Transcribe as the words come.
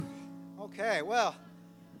Okay, well,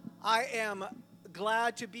 I am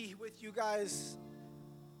glad to be with you guys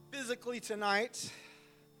physically tonight.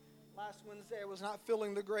 Last Wednesday I was not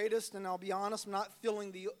feeling the greatest, and I'll be honest, I'm not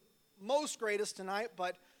feeling the most greatest tonight,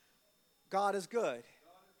 but God is good.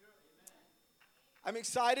 I'm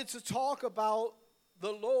excited to talk about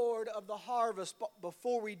the Lord of the harvest, but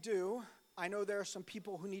before we do, I know there are some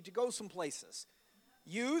people who need to go some places.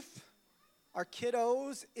 Youth, our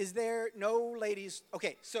kiddos, is there no ladies?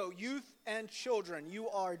 Okay, so youth and children, you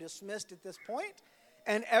are dismissed at this point.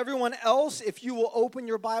 And everyone else, if you will open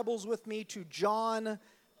your Bibles with me to John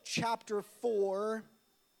chapter 4.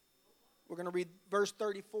 We're going to read verse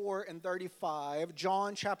 34 and 35.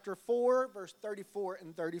 John chapter 4, verse 34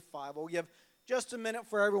 and 35. We'll give just a minute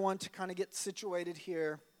for everyone to kind of get situated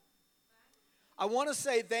here. I want to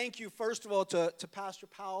say thank you, first of all, to Pastor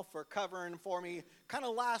Powell for covering for me kind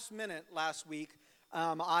of last minute last week.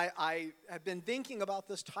 I have been thinking about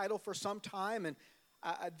this title for some time, and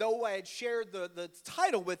though I had shared the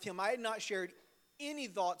title with him, I had not shared any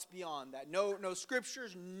thoughts beyond that. No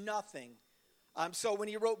scriptures, nothing. So when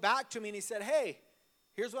he wrote back to me and he said, hey,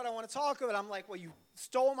 here's what I want to talk about, I'm like, well, you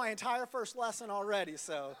stole my entire first lesson already,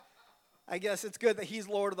 so I guess it's good that he's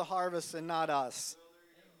Lord of the harvest and not us.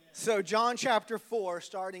 So John chapter 4,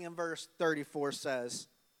 starting in verse 34 says,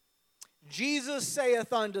 Jesus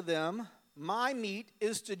saith unto them, my meat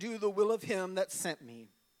is to do the will of him that sent me,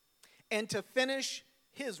 and to finish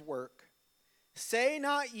his work. Say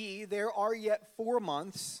not ye, there are yet 4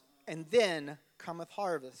 months, and then cometh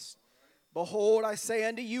harvest. Behold, I say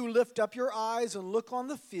unto you, lift up your eyes and look on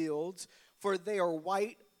the fields, for they are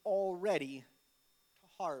white already to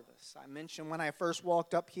harvest. I mentioned when I first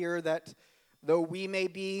walked up here that though we may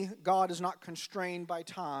be, God is not constrained by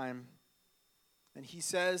time. And he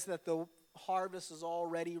says that the harvest is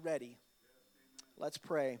already ready. Let's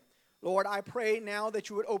pray. Lord, I pray now that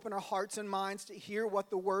you would open our hearts and minds to hear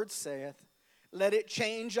what the word saith. Let it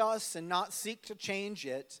change us and not seek to change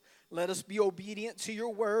it. Let us be obedient to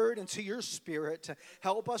your word and to your spirit to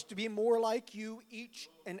help us to be more like you each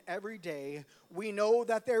and every day. We know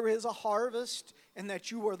that there is a harvest and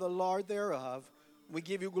that you are the Lord thereof. We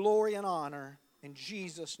give you glory and honor in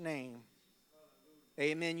Jesus' name.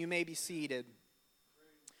 Amen. You may be seated.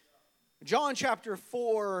 John chapter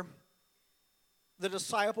 4, the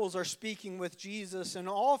disciples are speaking with Jesus, and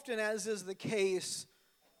often, as is the case,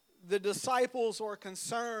 the disciples are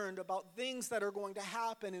concerned about things that are going to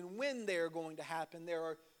happen and when they are going to happen. There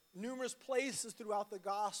are numerous places throughout the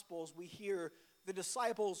Gospels we hear the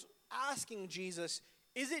disciples asking Jesus,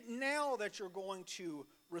 is it now that you're going to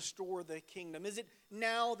restore the kingdom? Is it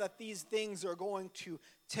now that these things are going to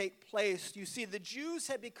take place? You see, the Jews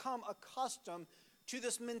had become accustomed to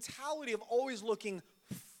this mentality of always looking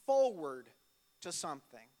forward to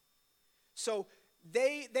something. So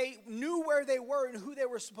they knew where they were and who they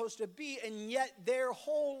were supposed to be, and yet their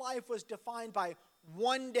whole life was defined by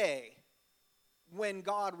one day when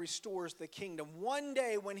God restores the kingdom, one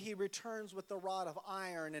day when he returns with the rod of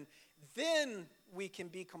iron, and then we can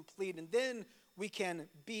be complete, and then we can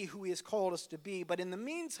be who he has called us to be. But in the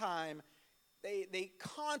meantime, they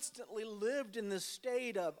constantly lived in this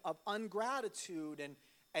state of ungratitude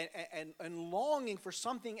and longing for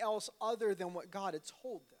something else other than what God had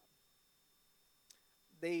told them.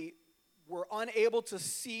 They were unable to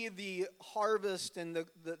see the harvest and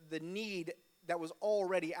the need that was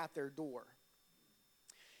already at their door.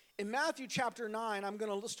 In Matthew chapter 9, I'm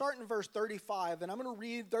going to start in verse 35, and I'm going to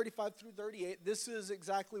read 35 through 38. This is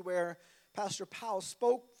exactly where Pastor Powell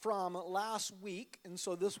spoke from last week, and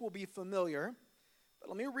so this will be familiar. But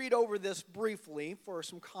let me read over this briefly for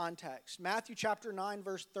some context. Matthew chapter 9,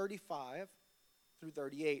 verse 35 through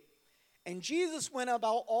 38. And Jesus went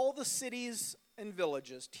about all the cities and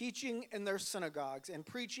villages, teaching in their synagogues and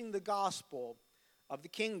preaching the gospel of the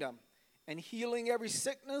kingdom, and healing every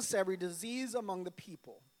sickness, every disease among the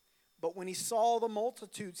people. But when he saw the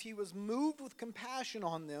multitudes, he was moved with compassion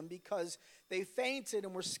on them, because they fainted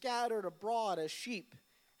and were scattered abroad as sheep,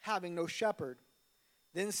 having no shepherd.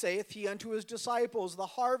 Then saith he unto his disciples, the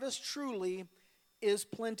harvest truly is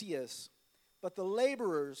plenteous, but the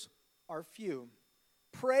laborers are few.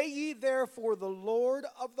 Pray ye therefore the Lord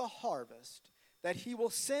of the harvest, that he will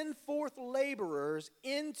send forth laborers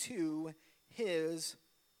into his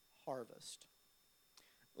harvest.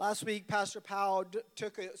 Last week, Pastor Powell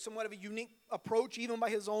took somewhat of a unique approach, even by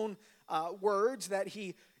his own words, that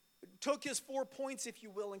he took his 4 points, if you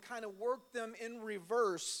will, and kind of worked them in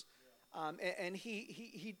reverse. And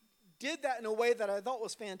he did that in a way that I thought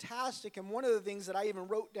was fantastic. And one of the things that I even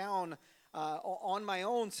wrote down on my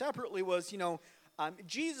own separately was,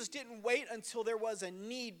 Jesus didn't wait until there was a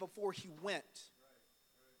need before he went.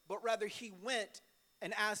 but rather he went,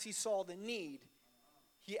 and as he saw the need,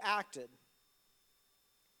 he acted.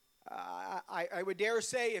 I would dare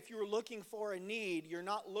say if you're looking for a need, you're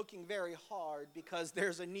not looking very hard because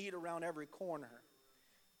there's a need around every corner.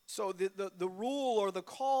 So the rule or the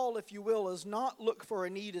call, if you will, is not look for a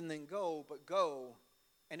need and then go, but go,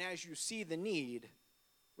 and as you see the need,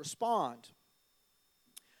 respond.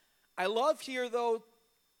 I love here, though,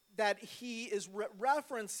 that he is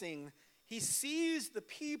referencing, he sees the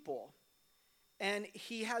people, and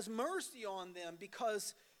he has mercy on them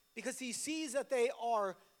because he sees that they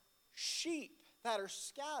are sheep that are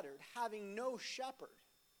scattered, having no shepherd.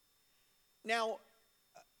 Now,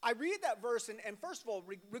 I read that verse, and first of all,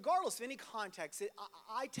 regardless of any context,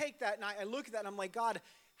 I take that and I look at that and I'm like, God,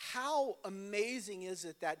 how amazing is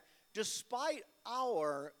it that despite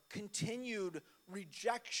our continued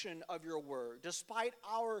rejection of your word, despite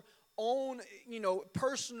our own,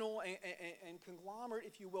 personal and conglomerate,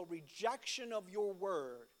 if you will, rejection of your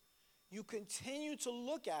word, you continue to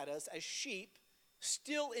look at us as sheep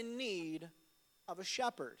still in need of a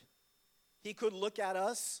shepherd. He could look at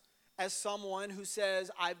us as someone who says,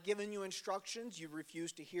 I've given you instructions, you've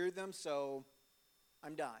refused to hear them, so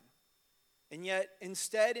I'm done. And yet,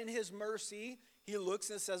 instead, in his mercy, he looks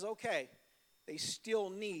and says, okay, they still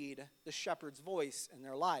need the shepherd's voice in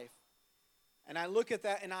their life. And I look at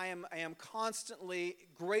that and I am constantly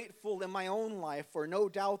grateful in my own life, for no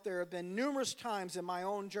doubt there have been numerous times in my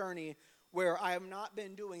own journey where I have not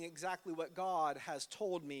been doing exactly what God has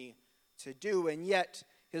told me to do. And yet,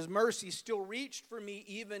 his mercy still reached for me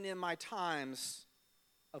even in my times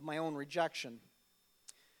of my own rejection.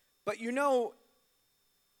 But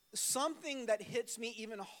something that hits me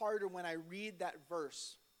even harder when I read that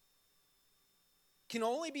verse can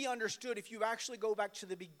only be understood if you actually go back to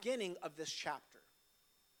the beginning of this chapter.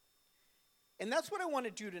 And that's what I want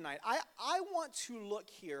to do tonight. I want to look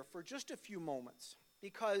here for just a few moments,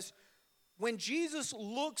 because when Jesus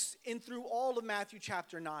looks in through all of Matthew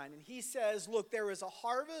chapter 9, and he says, look, there is a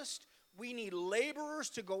harvest. We need laborers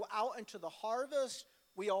to go out into the harvest.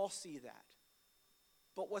 We all see that.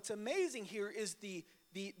 But what's amazing here is the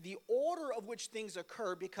order of which things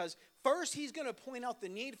occur, because first he's going to point out the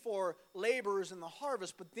need for laborers in the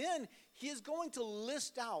harvest, but then he is going to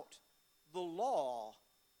list out the law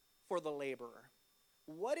for the laborer.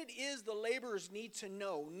 What it is the laborers need to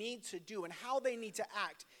know, need to do, and how they need to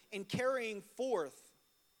act in carrying forth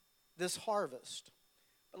this harvest.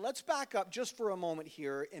 But let's back up just for a moment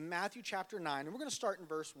here in Matthew chapter 9, and we're going to start in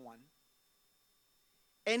verse 1.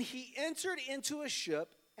 And he entered into a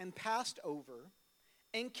ship and passed over,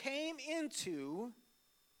 and came into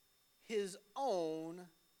his own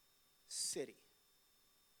city.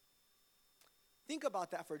 Think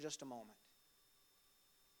about that for just a moment.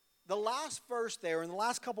 The last verse there, in the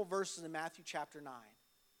last couple verses in Matthew chapter 9,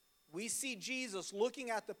 we see Jesus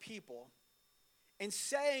looking at the people and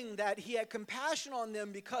saying that he had compassion on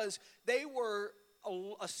them because they were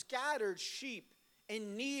a scattered sheep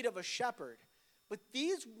in need of a shepherd. But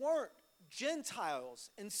these weren't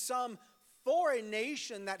Gentiles in some foreign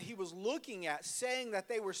nation that he was looking at, saying that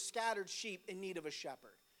they were scattered sheep in need of a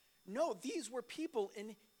shepherd. No, these were people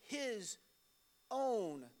in his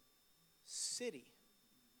own city.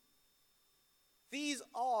 These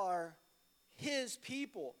are his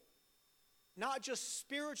people. Not just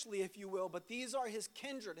spiritually, if you will, but these are his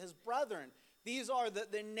kindred, his brethren. These are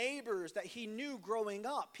the neighbors that he knew growing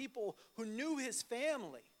up, people who knew his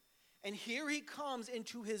family. And here he comes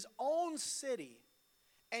into his own city,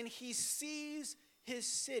 and he sees his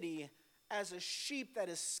city as a sheep that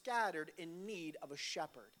is scattered in need of a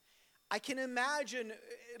shepherd. I can imagine,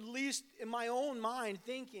 at least in my own mind,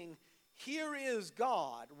 thinking, here is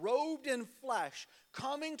God, robed in flesh,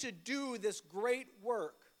 coming to do this great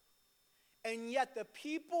work. And yet the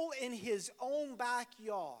people in his own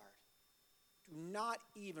backyard do not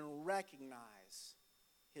even recognize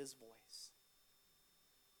his voice.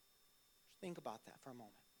 Think about that for a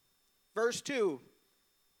moment. Verse 2,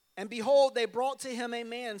 and behold, they brought to him a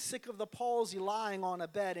man sick of the palsy lying on a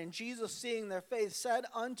bed. And Jesus, seeing their faith, said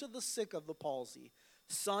unto the sick of the palsy,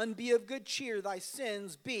 Son, be of good cheer, thy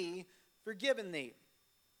sins be forgiven thee.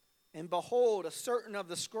 And behold, a certain of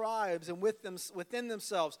the scribes and within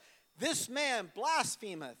themselves, this man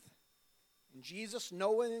blasphemeth. And Jesus,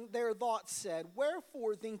 knowing their thoughts, said,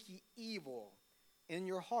 Wherefore think ye evil in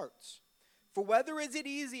your hearts? For whether is it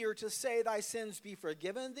easier to say, Thy sins be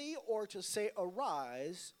forgiven thee, or to say,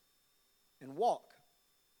 Arise and walk?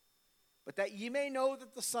 But that ye may know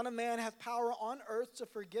that the Son of Man hath power on earth to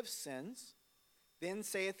forgive sins, then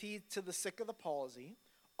saith he to the sick of the palsy,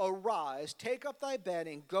 Arise, take up thy bed,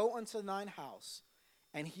 and go unto thine house.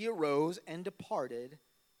 And he arose and departed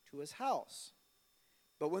to his house.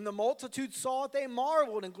 But when the multitude saw it, they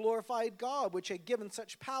marveled and glorified God, which had given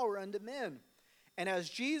such power unto men. And as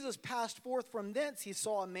Jesus passed forth from thence, he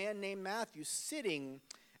saw a man named Matthew sitting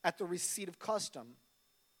at the receipt of custom.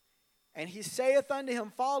 And he saith unto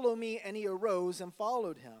him, Follow me. And he arose and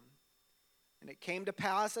followed him. And it came to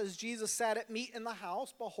pass, as Jesus sat at meat in the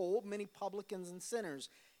house, behold, many publicans and sinners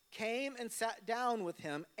came and sat down with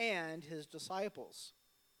him and his disciples.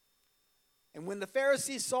 And when the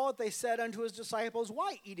Pharisees saw it, they said unto his disciples,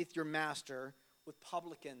 Why eateth your master with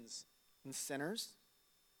publicans and sinners?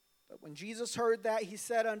 But when Jesus heard that, he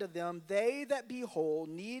said unto them, They that be whole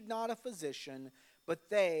need not a physician, but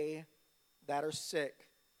they that are sick.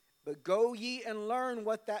 But go ye and learn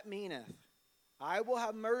what that meaneth. I will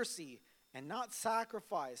have mercy and not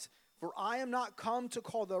sacrifice, for I am not come to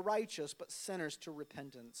call the righteous, but sinners to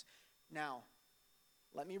repentance. Now,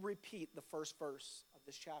 let me repeat the first verse of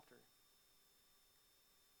this chapter.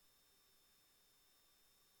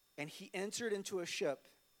 And he entered into a ship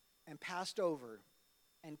and passed over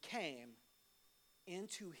and came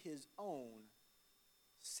into his own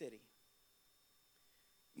city.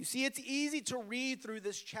 You see, it's easy to read through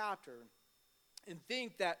this chapter and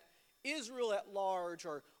think that Israel at large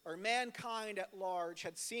or mankind at large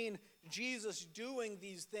had seen Jesus doing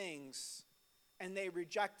these things and they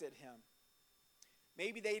rejected him.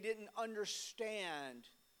 Maybe they didn't understand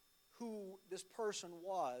who this person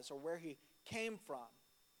was or where he came from.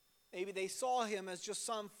 Maybe they saw him as just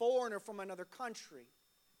some foreigner from another country.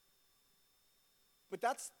 But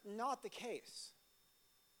that's not the case.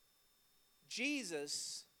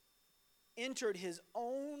 Jesus entered his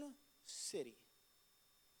own city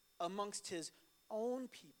amongst his own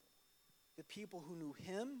people, the people who knew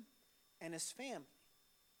him and his family.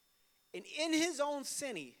 And in his own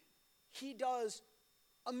city, he does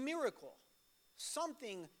a miracle,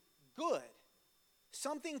 something good,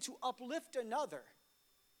 something to uplift another.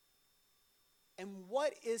 And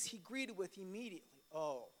what is he greeted with immediately?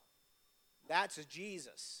 Oh, that's a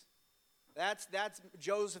Jesus. That's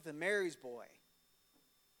Joseph and Mary's boy.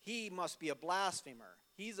 He must be a blasphemer.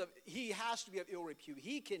 He has to be of ill repute.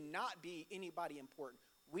 He cannot be anybody important.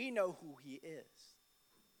 We know who he is.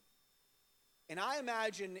 And I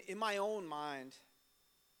imagine in my own mind,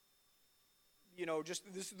 just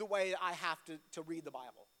this is the way I have to read the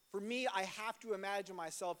Bible. For me, I have to imagine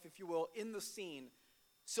myself, if you will, in the scene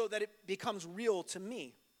so that it becomes real to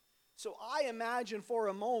me. So I imagine for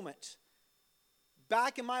a moment,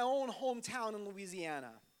 back in my own hometown in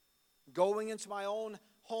Louisiana, going into my own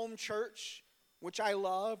home church, which I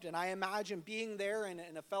loved, and I imagine being there in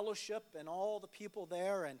a fellowship and all the people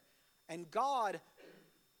there, and God,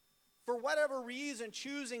 for whatever reason,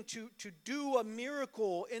 choosing to do a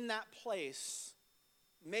miracle in that place,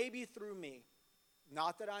 maybe through me.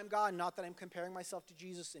 Not that I'm God, not that I'm comparing myself to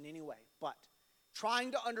Jesus in any way, but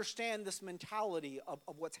trying to understand this mentality of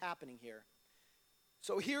what's happening here.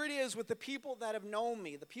 So here it is with the people that have known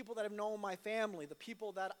me, the people that have known my family, the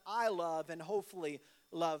people that I love and hopefully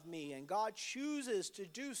love me. And God chooses to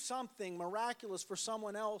do something miraculous for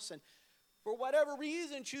someone else and for whatever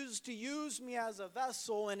reason chooses to use me as a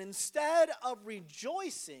vessel. And instead of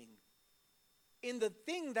rejoicing in the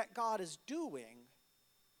thing that God is doing,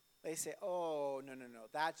 they say, oh, no,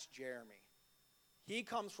 that's Jeremy. He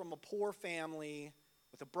comes from a poor family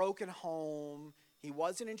with a broken home. He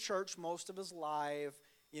wasn't in church most of his life.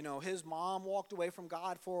 His mom walked away from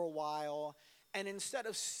God for a while. And instead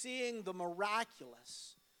of seeing the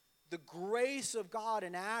miraculous, the grace of God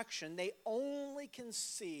in action, they only can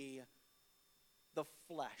see the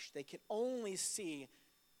flesh. They can only see,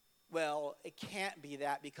 well, it can't be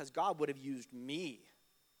that because God would have used me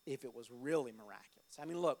if it was really miraculous. I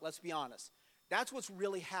mean, look, let's be honest. That's what's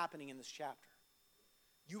really happening in this chapter.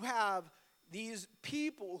 You have these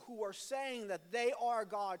people who are saying that they are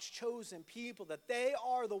God's chosen people, that they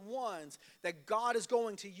are the ones that God is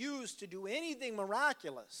going to use to do anything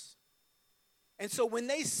miraculous. And so when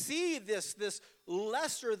they see this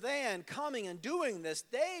lesser than coming and doing this,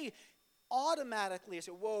 they automatically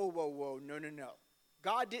say, whoa, no.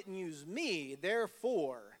 God didn't use me,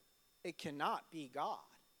 therefore it cannot be God.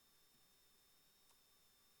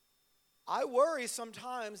 I worry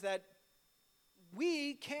sometimes that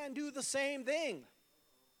we can do the same thing.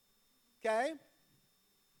 Okay?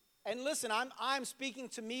 And listen, I'm speaking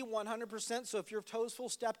to me 100%, so if your toes full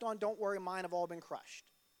stepped on, don't worry, mine have all been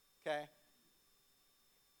crushed. Okay?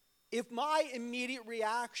 If my immediate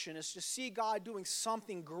reaction is to see God doing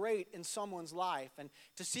something great in someone's life and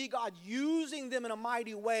to see God using them in a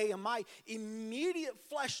mighty way, and my immediate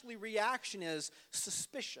fleshly reaction is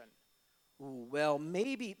suspicion, Ooh, well,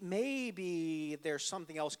 maybe there's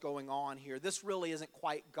something else going on here. This really isn't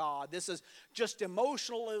quite God. This is just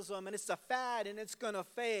emotionalism, and it's a fad, and it's going to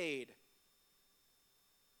fade.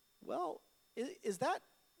 Well, is that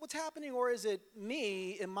what's happening, or is it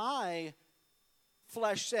me in my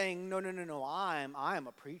flesh saying, no, I am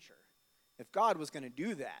a preacher. If God was going to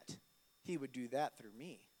do that, he would do that through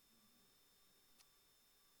me.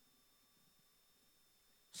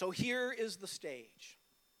 So here is the stage.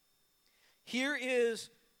 Here is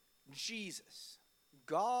Jesus,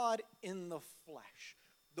 God in the flesh.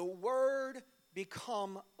 The Word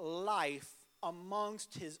become life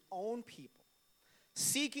amongst his own people,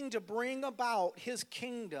 seeking to bring about his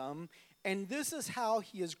kingdom, and this is how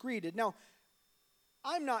he is greeted. Now,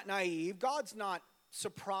 I'm not naive. God's not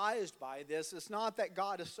surprised by this. It's not that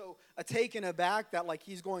God is so taken aback that like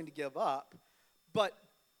he's going to give up. But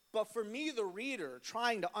for me, the reader,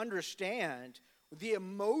 trying to understand the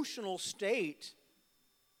emotional state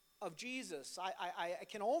of Jesus, I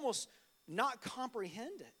can almost not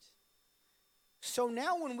comprehend it. So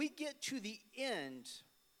now when we get to the end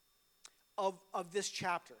of this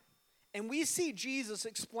chapter, and we see Jesus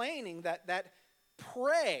explaining that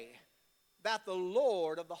pray that the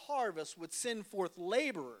Lord of the harvest would send forth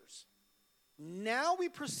laborers. Now we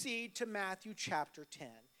proceed to Matthew chapter 10.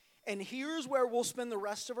 And here's where we'll spend the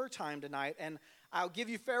rest of our time tonight. And I'll give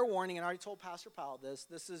you fair warning, and I already told Pastor Powell this.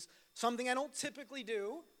 This is something I don't typically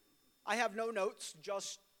do. I have no notes,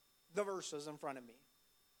 just the verses in front of me.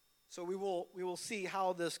 So we will see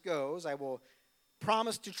how this goes. I will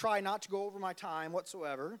promise to try not to go over my time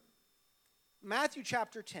whatsoever. Matthew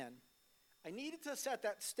chapter 10. I needed to set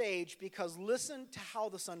that stage because listen to how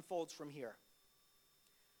this unfolds from here.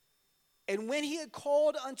 And when he had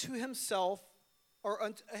called unto himself,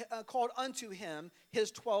 called unto him his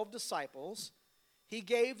 12 disciples, he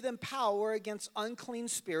gave them power against unclean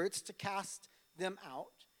spirits to cast them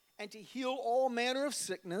out, and to heal all manner of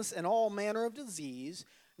sickness and all manner of disease.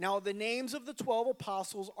 Now the names of the 12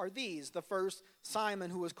 apostles are these. The first, Simon,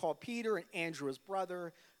 who was called Peter, and Andrew his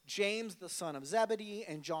brother, James the son of Zebedee,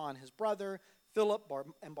 and John his brother, Philip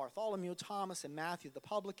and Bartholomew, Thomas and Matthew the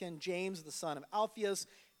publican, James the son of Alphaeus,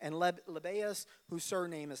 and Lebbaeus, whose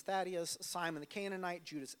surname is Thaddeus, Simon the Canaanite,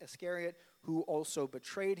 Judas Iscariot, who also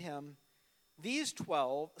betrayed him. These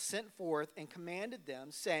 12 sent forth and commanded them,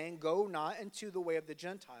 saying, Go not into the way of the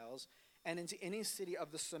Gentiles, and into any city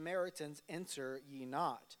of the Samaritans enter ye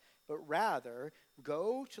not, but rather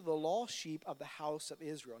go to the lost sheep of the house of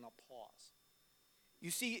Israel. Now pause. You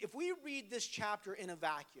see, if we read this chapter in a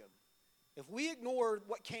vacuum, if we ignore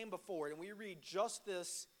what came before it and we read just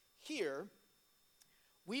this here,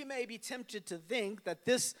 we may be tempted to think that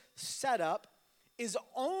this setup is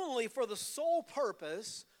only for the sole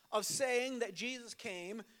purpose of saying that Jesus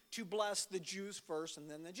came to bless the Jews first and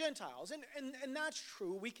then the Gentiles. And that's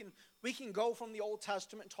true. We can go from the Old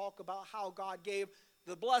Testament and talk about how God gave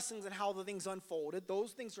the blessings and how the things unfolded.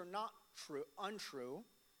 Those things are not untrue.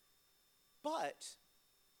 But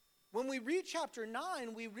when we read chapter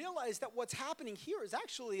 9, we realize that what's happening here is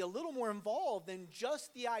actually a little more involved than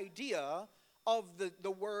just the idea of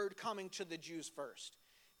the word coming to the Jews first.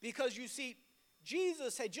 Because you see,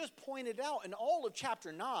 Jesus had just pointed out in all of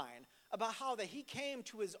chapter 9 about how that he came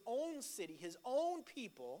to his own city, his own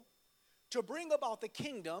people, to bring about the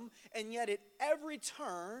kingdom, and yet at every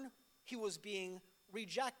turn he was being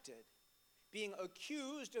rejected, being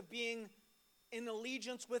accused of being in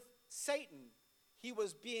allegiance with Satan. He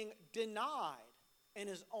was being denied in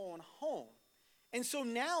his own home. And so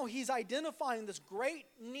now he's identifying this great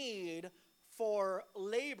need for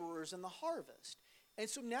laborers in the harvest. And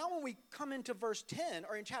so now when we come into verse 10,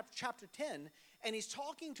 or in chapter 10, and he's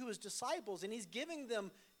talking to his disciples, and he's giving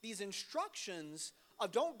them these instructions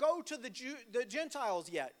of don't go to the Gentiles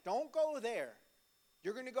yet. Don't go there.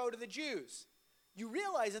 You're going to go to the Jews. You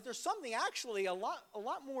realize that there's something actually a lot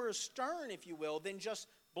more stern, if you will, than just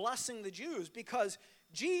blessing the Jews, because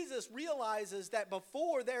Jesus realizes that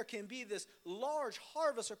before there can be this large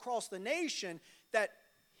harvest across the nation, that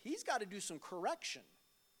he's got to do some correction.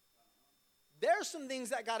 There's some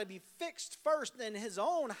things that got to be fixed first in his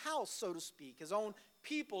own house, so to speak, his own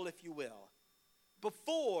people, if you will,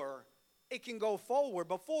 before it can go forward,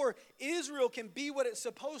 before Israel can be what it's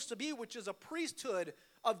supposed to be, which is a priesthood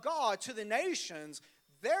of God to the nations.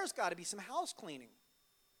 There's got to be some house cleaning.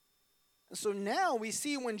 And so now we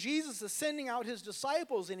see when Jesus is sending out his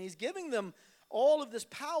disciples and he's giving them all of this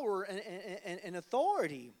power and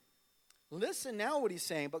authority. Listen now what he's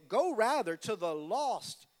saying, but go rather to the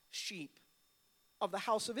lost sheep of the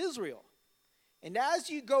house of Israel. And as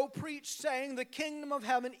you go preach, saying the kingdom of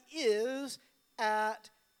heaven is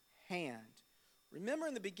at hand. Remember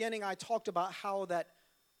in the beginning I talked about how that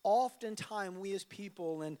oftentimes we as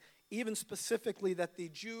people, and even specifically that the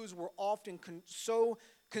Jews were often so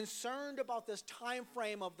concerned about this time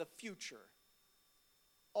frame of the future,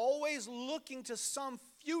 always looking to some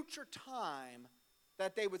future time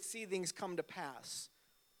that they would see things come to pass.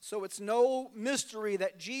 So it's no mystery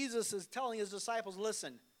that Jesus is telling his disciples,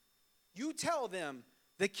 listen, you tell them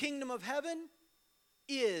the kingdom of heaven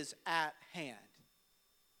is at hand.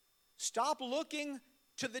 Stop looking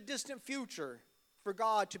to the distant future for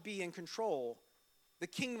God to be in control. The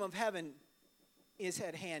kingdom of heaven is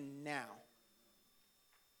at hand now.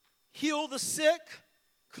 Heal the sick,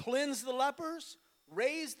 cleanse the lepers,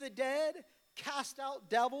 raise the dead, cast out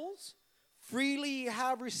devils. Freely ye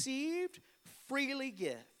have received, freely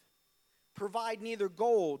give. Provide neither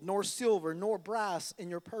gold, nor silver, nor brass in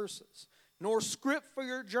your purses, nor scrip for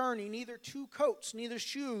your journey, neither 2 coats, neither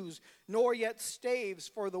shoes, nor yet staves,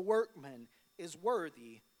 for the workman is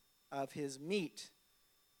worthy of his meat.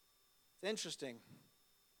 It's interesting.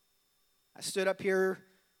 I stood up here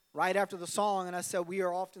right after the song and I said, we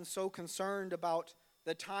are often so concerned about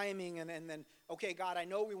the timing and then, okay, God, I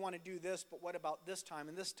know we want to do this, but what about this time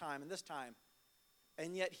and this time and this time?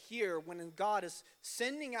 And yet here, when God is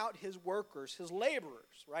sending out his workers, his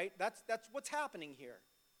laborers, right? That's what's happening here.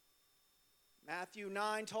 Matthew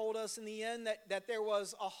 9 told us in the end that there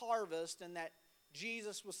was a harvest and that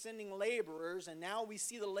Jesus was sending laborers, and now we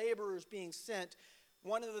see the laborers being sent.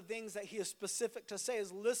 One of the things that he is specific to say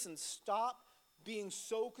is, listen, stop being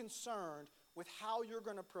so concerned with how you're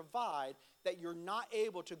going to provide that you're not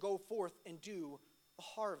able to go forth and do the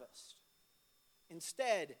harvest.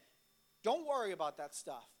 Instead, don't worry about that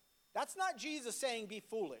stuff. That's not Jesus saying be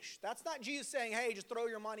foolish. That's not Jesus saying, hey, just throw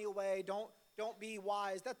your money away. Don't be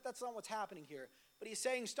wise. That's not what's happening here. But he's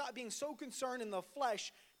saying stop being so concerned in the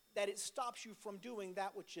flesh that it stops you from doing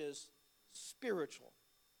that which is spiritual.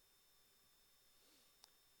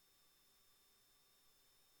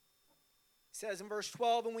 He says in verse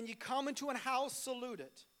 12, and when you come into an house, salute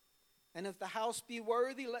it. And if the house be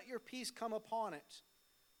worthy, let your peace come upon it.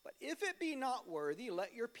 But if it be not worthy,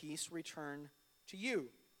 let your peace return to you.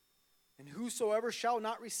 And whosoever shall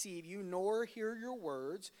not receive you, nor hear your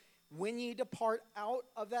words, when ye depart out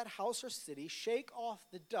of that house or city, shake off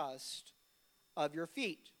the dust of your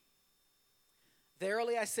feet.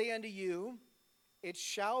 Verily I say unto you, it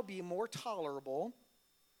shall be more tolerable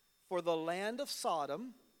for the land of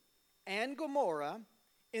Sodom and Gomorrah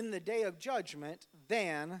in the day of judgment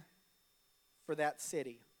than for that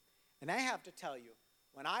city. And I have to tell you,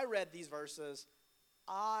 when I read these verses,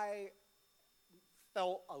 I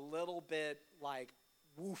felt a little bit like,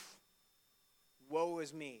 woof, woe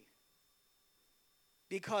is me.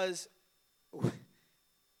 Because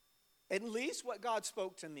at least what God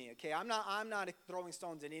spoke to me, okay, I'm not throwing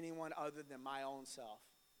stones at anyone other than my own self.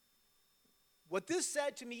 What this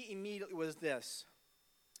said to me immediately was this.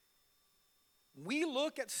 We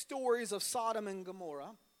look at stories of Sodom and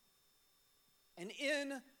Gomorrah, and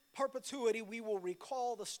in perpetuity we will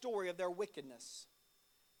recall the story of their wickedness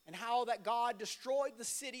and how that God destroyed the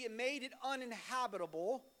city and made it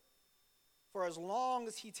uninhabitable for as long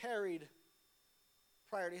as he tarried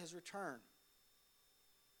prior to his return.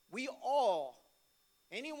 We all,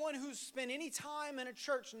 anyone who's spent any time in a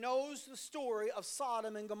church knows the story of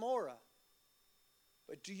Sodom and Gomorrah.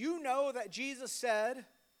 But do you know that Jesus said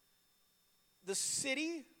the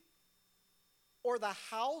city or the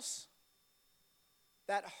house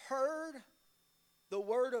that heard the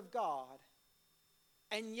word of God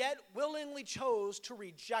and yet willingly chose to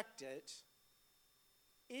reject it,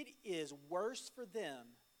 it is worse for them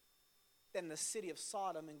than the city of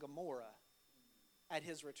Sodom and Gomorrah at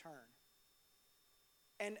his return.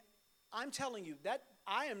 And I'm telling you that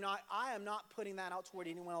I am not putting that out toward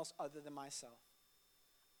anyone else other than myself.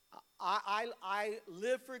 I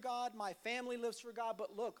live for God, my family lives for God,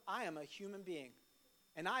 but look, I am a human being,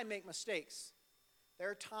 and I make mistakes. There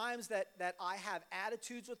are times that I have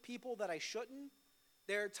attitudes with people that I shouldn't.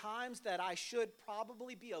 There are times that I should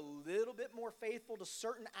probably be a little bit more faithful to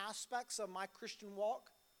certain aspects of my Christian walk.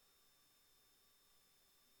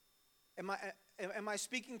 Am I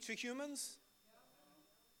speaking to humans?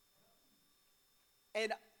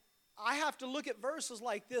 And I have to look at verses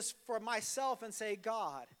like this for myself and say,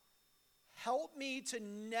 God, help me to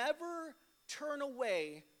never turn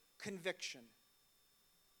away conviction.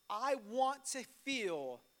 I want to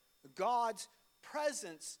feel God's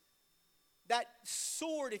presence, that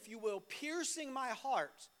sword, if you will, piercing my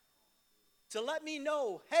heart to let me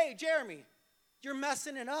know, hey, Jeremy, you're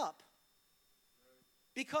messing it up.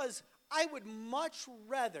 Because I would much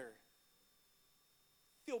rather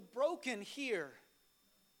feel broken here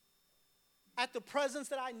at the presence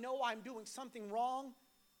that I know I'm doing something wrong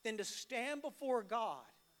than to stand before God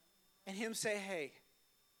and him say, hey,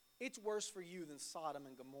 it's worse for you than Sodom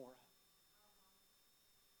and Gomorrah.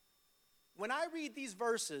 When I read these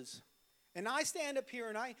verses and I stand up here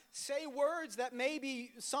and I say words that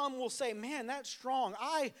maybe some will say, man, that's strong.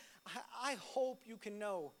 I hope you can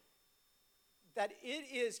know that it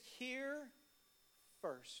is here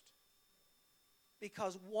first.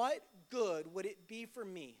 Because what good would it be for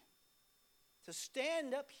me to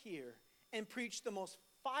stand up here and preach the most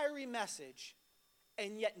fiery message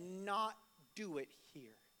and yet not do it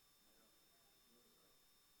here?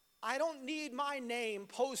 I don't need my name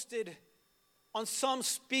posted on some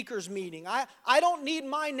speaker's meeting. I don't need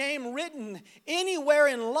my name written anywhere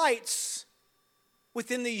in lights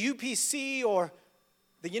within the UPC or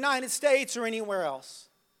the United States or anywhere else.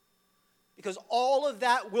 Because all of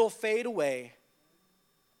that will fade away.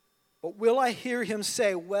 But will I hear him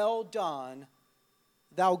say, well done,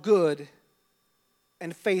 thou good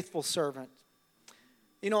and faithful servant?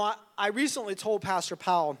 You know, I recently told Pastor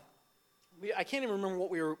Powell, I can't even remember what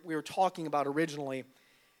we were talking about originally.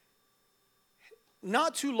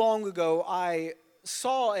 Not too long ago, I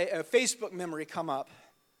saw a Facebook memory come up.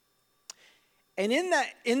 And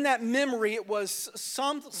in that memory, it was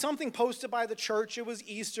something posted by the church. It was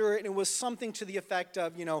Easter, and it was something to the effect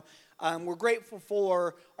of, we're grateful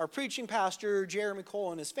for our preaching pastor, Jeremy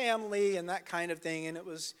Cole, and his family, and that kind of thing. And it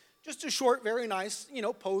was just a short, very nice,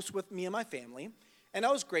 post with me and my family. And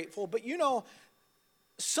I was grateful. But,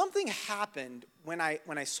 something happened when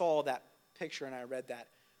I saw that picture and I read that.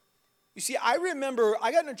 You see, I remember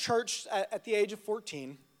I got into church at the age of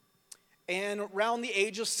 14. And around the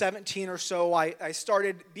age of 17 or so, I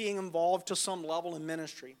started being involved to some level in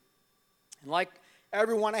ministry. And like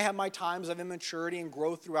everyone, I had my times of immaturity and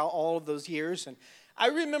growth throughout all of those years. And I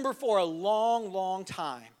remember for a long, long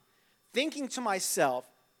time thinking to myself,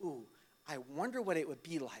 ooh, I wonder what it would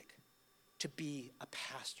be like to be a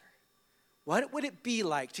pastor. What would it be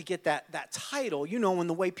like to get that title, and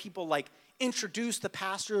the way people introduce the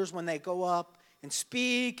pastors when they go up and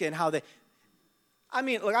speak and how they...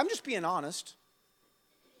 look, I'm just being honest.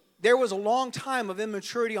 There was a long time of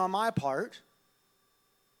immaturity on my part.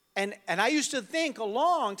 And I used to think a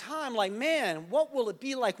long time man, what will it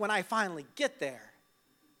be like when I finally get there?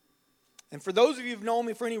 And for those of you who've known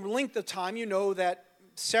me for any length of time, you know that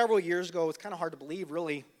several years ago, it's kind of hard to believe,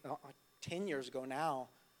 really, 10 years ago now,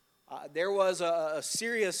 there was a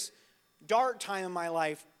serious, dark time in my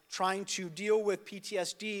life trying to deal with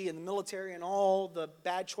PTSD and the military and all the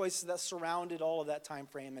bad choices that surrounded all of that time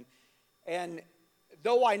frame. And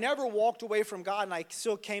though I never walked away from God and I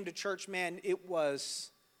still came to church, man, it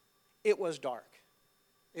was dark.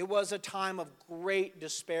 It was a time of great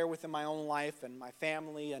despair within my own life and my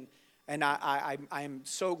family, and I'm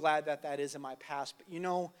so glad that is in my past.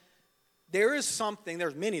 But there is something,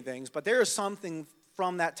 there's many things, but there is something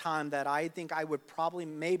from that time that I think I would probably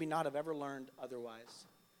maybe not have ever learned otherwise.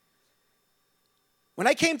 When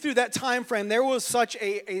I came through that time frame, there was such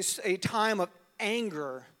a time of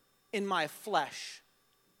anger in my flesh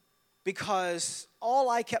because all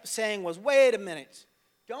I kept saying was, wait a minute,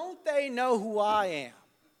 don't they know who I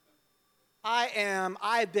am?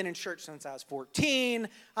 I've been in church since I was 14.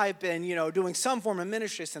 I've been, doing some form of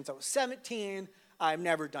ministry since I was 17. I've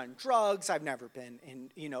never done drugs. I've never been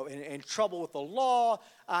in trouble with the law.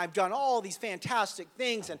 I've done all these fantastic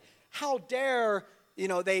things. And how dare,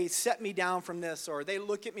 they set me down from this or they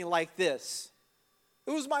look at me like this.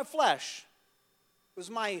 It was my flesh. It was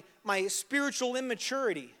my spiritual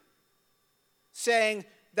immaturity saying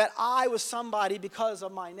that I was somebody because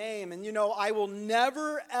of my name. And, I will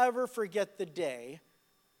never, ever forget the day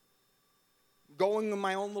going in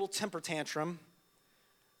my own little temper tantrum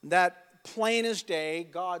that plain as day,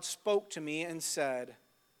 God spoke to me and said,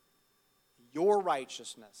 your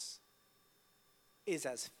righteousness is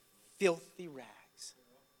as filthy rags.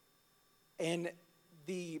 And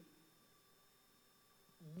the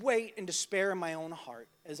weight and despair in my own heart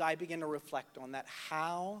as I began to reflect on that,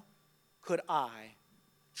 how could I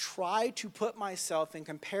try to put myself in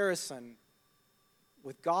comparison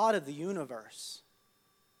with God of the universe,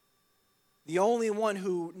 the only one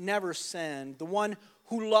who never sinned, the one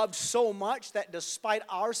who loved so much that despite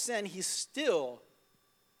our sin, he still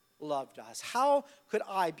loved us. How could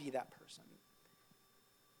I be that person?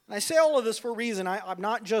 And I say all of this for a reason. I'm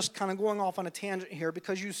not just kind of going off on a tangent here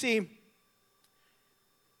because you see,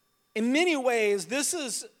 in many ways, this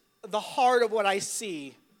is the heart of what I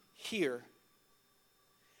see here.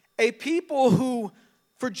 A people who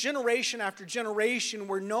for generation after generation,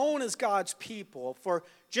 we're known as God's people. For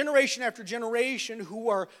generation after generation who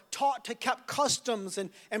are taught to keep customs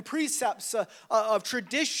and precepts of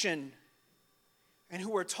tradition, and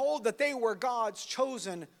who were told that they were God's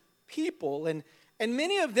chosen people. And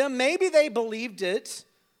many of them, maybe they believed it,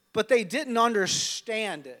 but they didn't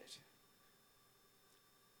understand it.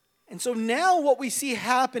 And so now what we see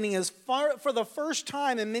happening is for the first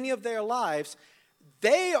time in many of their lives,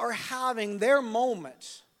 they are having their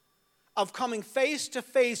moment of coming face to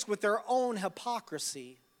face with their own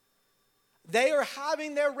hypocrisy. They are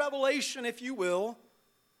having their revelation, if you will,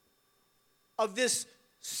 of this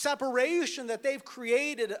separation that they've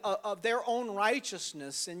created of their own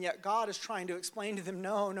righteousness, and yet God is trying to explain to them,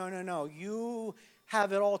 no, you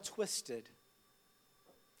have it all twisted.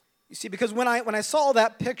 You see, because when I saw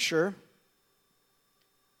that picture,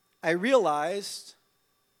 I realized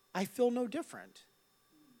I feel no different.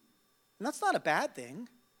 And that's not a bad thing.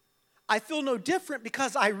 I feel no different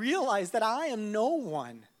because I realize that I am no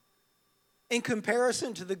one in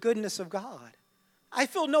comparison to the goodness of God. I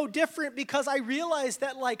feel no different because I realize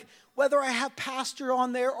that, like, whether I have pastor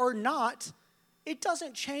on there or not, it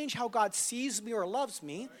doesn't change how God sees me or loves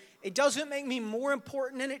me. It doesn't make me more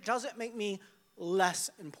important, and it doesn't make me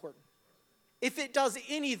less important. If it does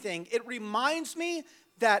anything, it reminds me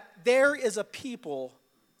that there is a people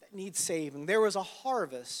that needs saving. There is a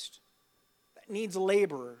harvest that needs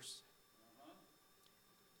laborers.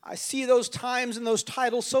 I see those times and those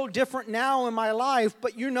titles so different now in my life,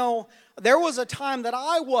 but there was a time that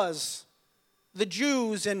I was the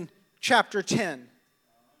Jews in chapter 10,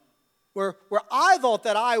 where I thought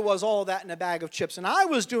that I was all that in a bag of chips, and I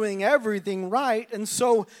was doing everything right. And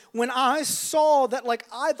so when I saw that, like,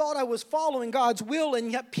 I thought I was following God's will,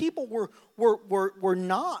 and yet people were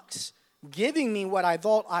not giving me what I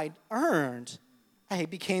thought I'd earned, I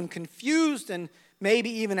became confused and maybe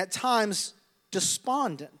even at times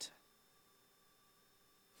despondent.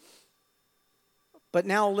 But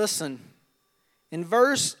now listen. In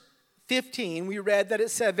verse 15, we read that it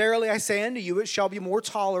said, "Verily I say unto you, it shall be more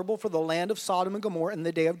tolerable for the land of Sodom and Gomorrah in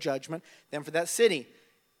the day of judgment than for that city."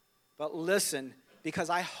 But listen, because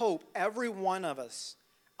I hope every one of us,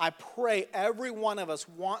 I pray every one of us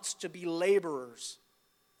wants to be laborers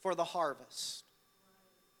for the harvest.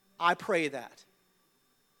 I pray that.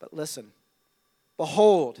 But listen,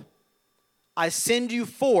 behold, I send you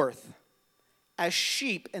forth as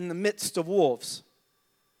sheep in the midst of wolves.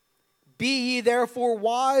 Be ye therefore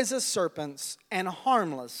wise as serpents and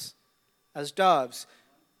harmless as doves.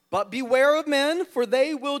 But beware of men, for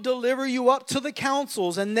they will deliver you up to the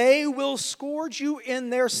councils, and they will scourge you in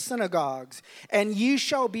their synagogues. And ye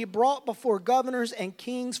shall be brought before governors and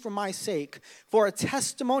kings for my sake, for a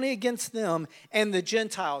testimony against them and the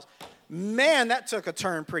Gentiles. Man, that took a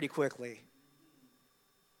turn pretty quickly.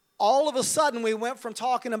 All of a sudden, we went from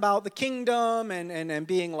talking about the kingdom and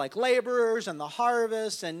being like laborers and the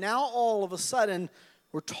harvest, and now all of a sudden,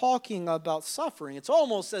 we're talking about suffering. It's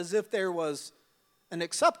almost as if there was an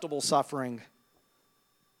acceptable suffering.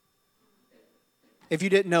 If you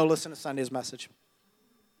didn't know, listen to Sunday's message.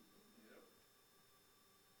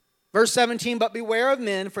 Verse 17, "But beware of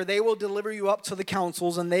men, for they will deliver you up to the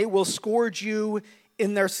councils, and they will scourge you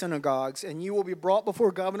in their synagogues, and you will be brought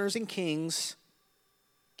before governors and kings,"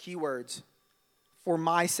 key words, "for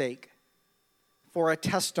my sake, for a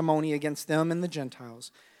testimony against them and the Gentiles.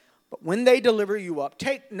 But when they deliver you up,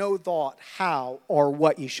 take no thought how or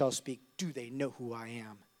what ye shall speak. Do they know who I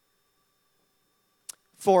am?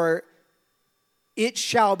 For it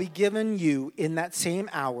shall be given you in that same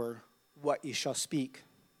hour what ye shall speak.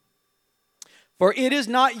 For it is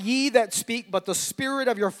not ye that speak, but the Spirit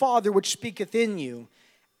of your Father which speaketh in you.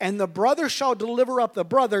 And the brother shall deliver up the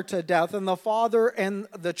brother to death, and the father and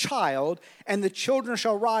the child, and the children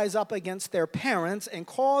shall rise up against their parents, and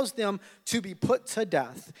cause them to be put to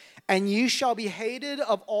death. And ye shall be hated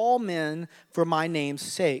of all men for my name's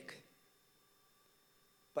sake."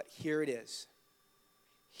 But here it is.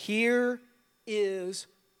 Here is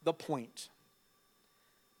the point.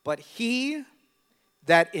 "But he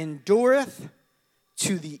that endureth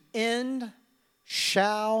to the end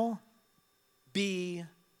shall be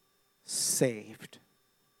saved.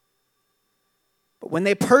 But when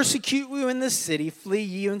they persecute you in this city, flee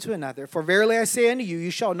ye into another. For verily I say unto you,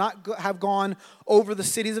 you shall not have gone over the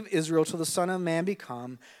cities of Israel till the Son of Man be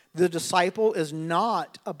come. The disciple is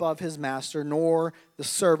not above his master, nor the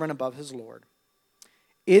servant above his Lord.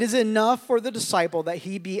 It is enough for the disciple that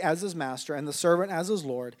he be as his master, and the servant as his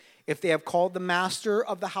Lord. If they have called the master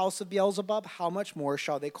of the house of Beelzebub, how much more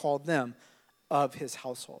shall they call them of his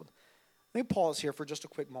household?" Let me pause here for just a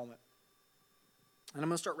quick moment. And I'm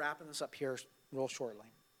going to start wrapping this up here real shortly.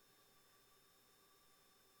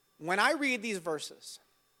 When I read these verses,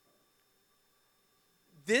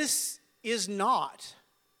 this is not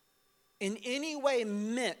in any way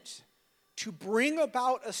meant to bring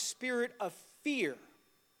about a spirit of fear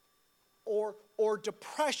or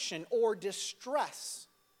depression or distress.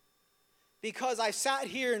 Because I sat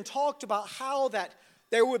here and talked about how that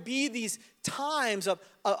there would be these times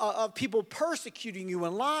of people persecuting you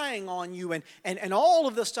and lying on you and all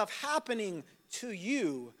of this stuff happening to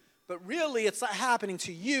you. But really, it's not happening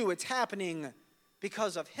to you. It's happening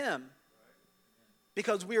because of him.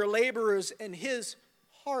 Because we are laborers in his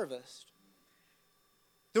harvest.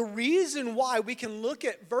 The reason why we can look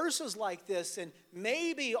at verses like this and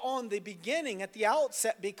maybe on the beginning, at the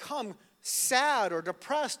outset, become sad or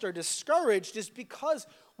depressed or discouraged is because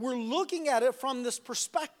we're looking at it from this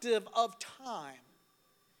perspective of time.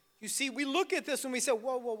 You see, we look at this and we say,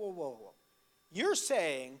 whoa. You're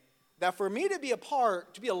saying that for me to be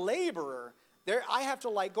a laborer, I have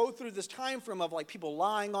to go through this time frame of people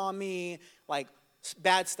lying on me,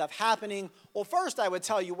 bad stuff happening. Well, first I would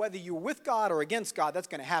tell you whether you're with God or against God, that's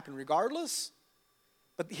going to happen regardless.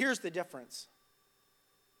 But here's the difference.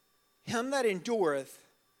 Him that endureth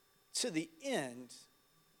to the end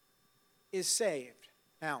is saved.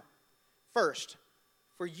 Now, first,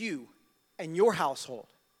 for you and your household,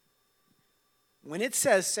 when it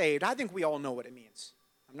says saved, I think we all know what it means.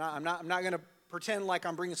 I'm not going to pretend like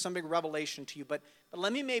I'm bringing some big revelation to you, but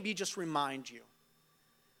let me maybe just remind you.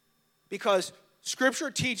 Because Scripture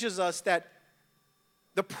teaches us that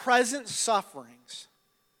the present sufferings,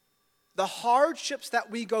 the hardships that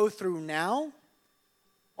we go through now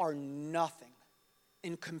are nothing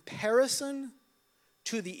in comparison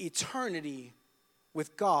to the eternity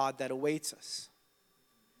with God that awaits us.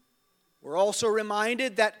 We're also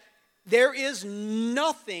reminded that there is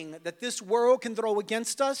nothing that this world can throw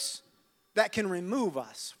against us that can remove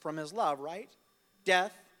us from his love, right?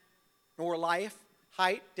 Death, nor life,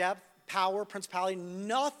 height, depth, power, principality,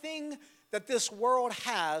 nothing that this world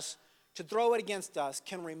has to throw it against us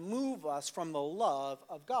can remove us from the love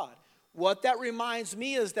of God. What that reminds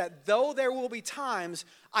me is that though there will be times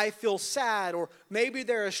I feel sad or maybe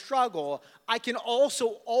there is struggle, I can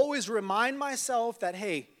also always remind myself that,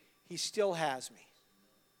 hey, he still has me.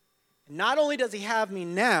 And not only does he have me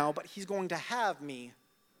now, but he's going to have me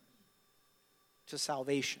to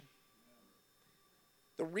salvation.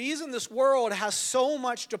 The reason this world has so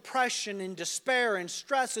much depression and despair and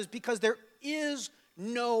stress is because there is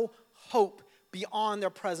no hope beyond their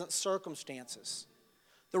present circumstances.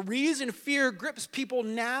 The reason fear grips people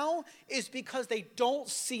now is because they don't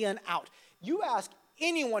see an out. You ask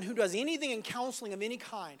anyone who does anything in counseling of any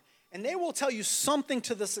kind, and they will tell you something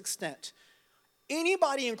to this extent.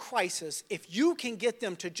 Anybody in crisis, if you can get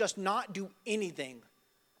them to just not do anything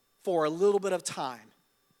for a little bit of time,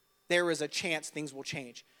 there is a chance things will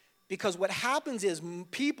change. Because what happens is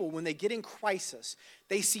people, when they get in crisis,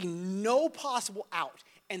 they see no possible out.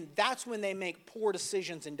 And that's when they make poor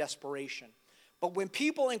decisions in desperation. But when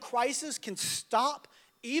people in crisis can stop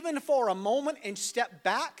even for a moment and step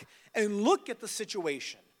back and look at the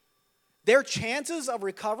situation, their chances of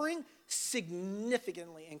recovering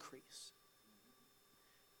significantly increase.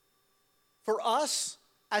 For us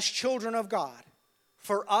as children of God,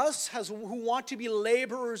 for us who want to be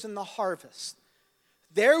laborers in the harvest,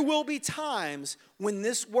 there will be times when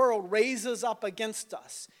this world raises up against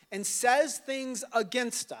us and says things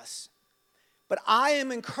against us. But I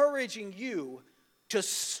am encouraging you to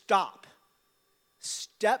stop,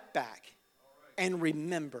 step back, and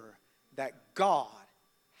remember that God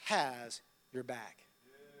has your back.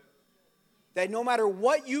 That no matter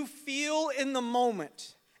what you feel in the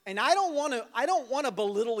moment, and I don't want to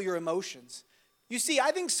belittle your emotions. You see,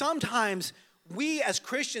 I think sometimes we as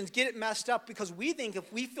Christians get it messed up because we think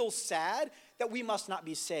if we feel sad that we must not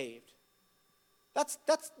be saved. That's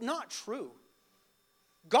not true.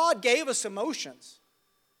 God gave us emotions,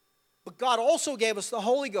 but God also gave us the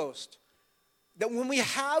Holy Ghost. That when we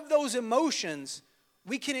have those emotions,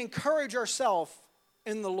 we can encourage ourselves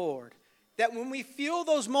in the Lord. That when we feel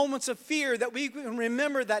those moments of fear, that we can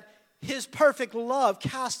remember that his perfect love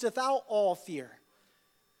casteth out all fear.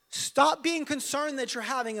 Stop being concerned that you're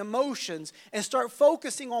having emotions and start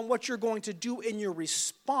focusing on what you're going to do in your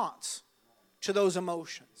response to those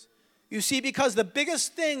emotions. You see, because the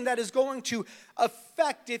biggest thing that is going to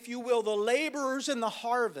affect, if you will, the laborers in the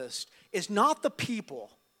harvest is not the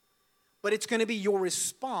people, but it's going to be your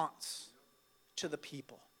response to the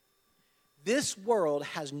people. This world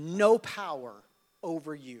has no power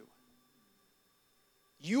over you.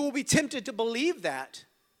 You will be tempted to believe that.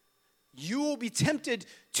 You will be tempted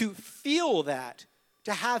to feel that,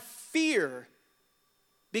 to have fear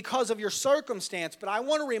because of your circumstance, but I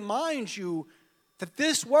want to remind you that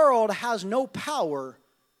this world has no power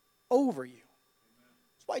over you.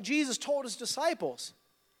 That's why Jesus told his disciples,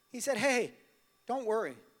 he said, hey, don't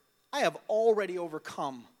worry. I have already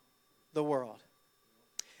overcome the world.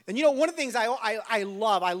 And you know, one of the things I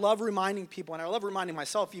love reminding people, and I love reminding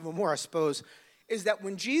myself even more, I suppose, is that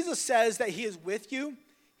when Jesus says that he is with you,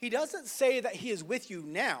 he doesn't say that he is with you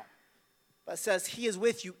now, but says he is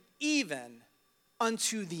with you even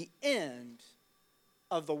unto the end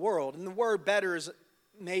of the world. And the word better is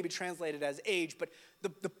maybe translated as age, but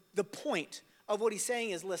the point of what he's saying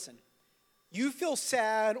is, listen, you feel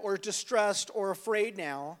sad or distressed or afraid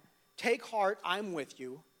now, take heart, I'm with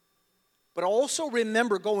you. But also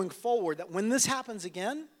remember going forward that when this happens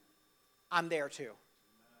again, I'm there too.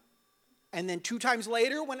 And then 2 times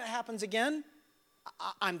later when it happens again,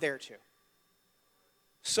 I'm there too.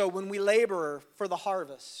 So when we labor for the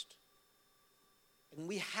harvest, and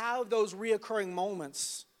we have those reoccurring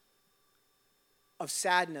moments of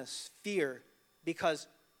sadness, fear, because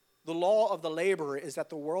the law of the laborer is that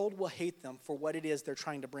the world will hate them for what it is they're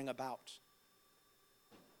trying to bring about.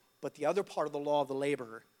 But the other part of the law of the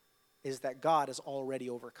laborer is that God has already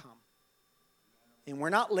overcome. And we're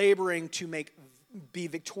not laboring to be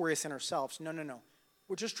victorious in ourselves. No.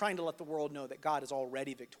 We're just trying to let the world know that God is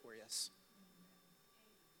already victorious.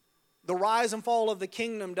 The rise and fall of the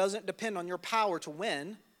kingdom doesn't depend on your power to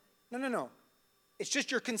win. No. It's just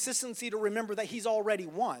your consistency to remember that he's already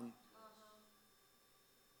won.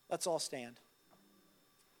 Let's all stand.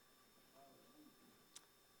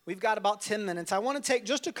 We've got about 10 minutes. I want to take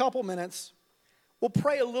just a couple minutes. We'll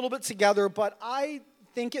pray a little bit together, but I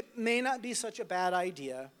think it may not be such a bad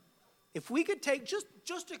idea if we could take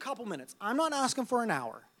just a couple minutes. I'm not asking for an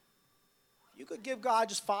hour. You could give God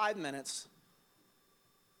just 5 minutes.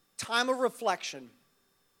 Time of reflection.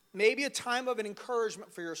 Maybe a time of an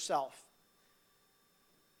encouragement for yourself.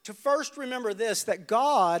 To first remember this, that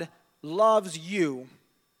God loves you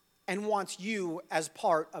and wants you as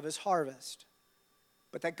part of his harvest.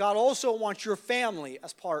 But that God also wants your family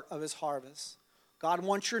as part of his harvest. God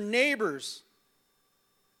wants your neighbors,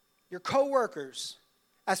 your coworkers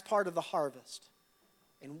as part of the harvest.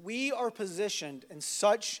 And we are positioned in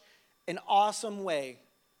such an awesome way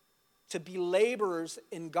to be laborers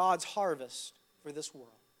in God's harvest for this world.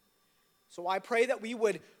 So I pray that we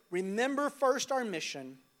would remember first our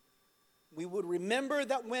mission. We would remember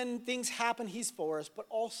that when things happen, he's for us, but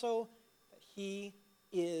also that he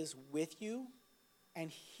is with you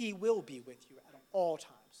and he will be with you at all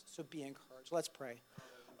times. So be encouraged. Let's pray.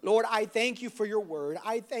 Lord, I thank you for your word.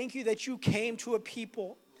 I thank you that you came to a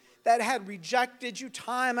people that had rejected you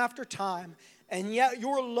time after time, and yet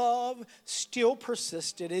your love still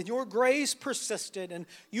persisted, and your grace persisted, and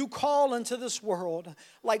you call into this world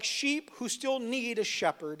like sheep who still need a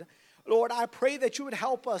shepherd. Lord, I pray that you would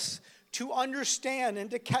help us to understand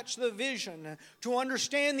and to catch the vision, to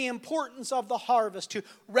understand the importance of the harvest, to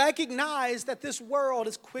recognize that this world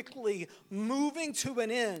is quickly moving to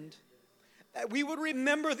an end. That we would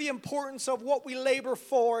remember the importance of what we labor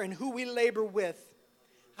for and who we labor with.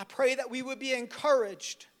 I pray that we would be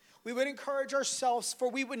encouraged. We would encourage ourselves, for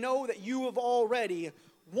we would know that you have already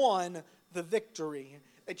won the victory.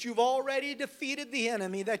 That you've already defeated the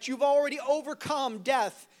enemy. That you've already overcome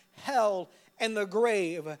death, hell, and the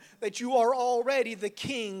grave. That you are already the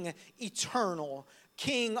King eternal,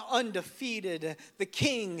 King undefeated, the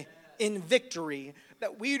King in victory.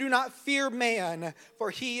 That we do not fear man, for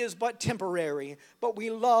he is but temporary, but we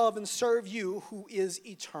love and serve you who is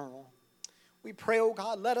eternal. We pray, oh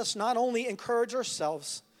God, let us not only encourage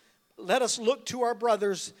ourselves, let us look to our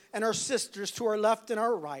brothers and our sisters to our left and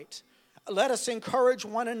our right. Let us encourage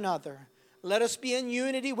one another. Let us be in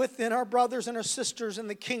unity within our brothers and our sisters in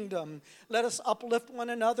the kingdom. Let us uplift one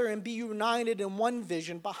another and be united in one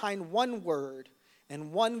vision behind one word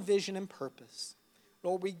and one vision and purpose.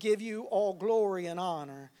 Lord, we give you all glory and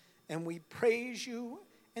honor, and we praise you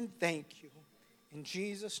and thank you. In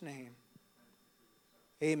Jesus' name,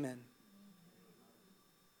 amen.